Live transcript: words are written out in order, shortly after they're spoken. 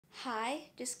Hi,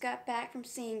 just got back from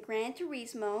seeing Gran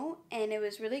Turismo, and it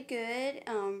was really good.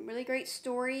 Really great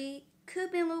story. Could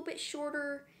have been a little bit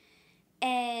shorter,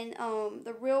 and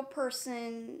the real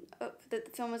person that the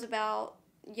film was about,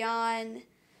 Jan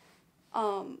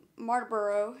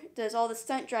Marteborough, does all the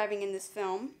stunt driving in this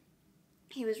film.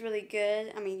 He was really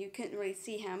good. I mean, you couldn't really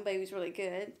see him, but he was really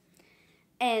good.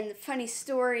 And the funny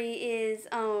story is,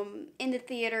 in the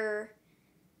theater,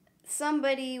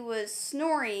 somebody was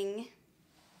snoring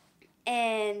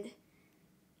and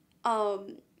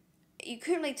um, you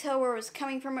couldn't really tell where it was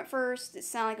coming from at first. It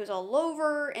sounded like it was all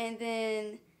over, and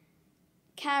then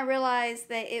kind of realized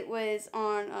that it was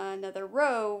on another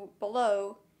row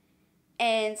below,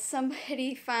 and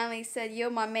somebody finally said, "Yo,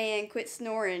 my man, quit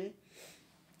snoring."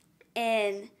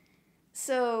 And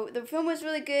so the film was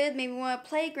really good, made me want to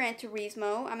play Gran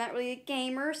Turismo. I'm not really a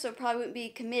gamer, so probably wouldn't be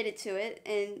committed to it,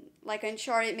 and like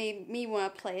Uncharted made me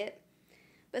want to play it.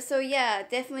 But so yeah,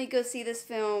 definitely go see this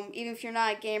film. Even if you're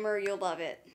not a gamer, you'll love it.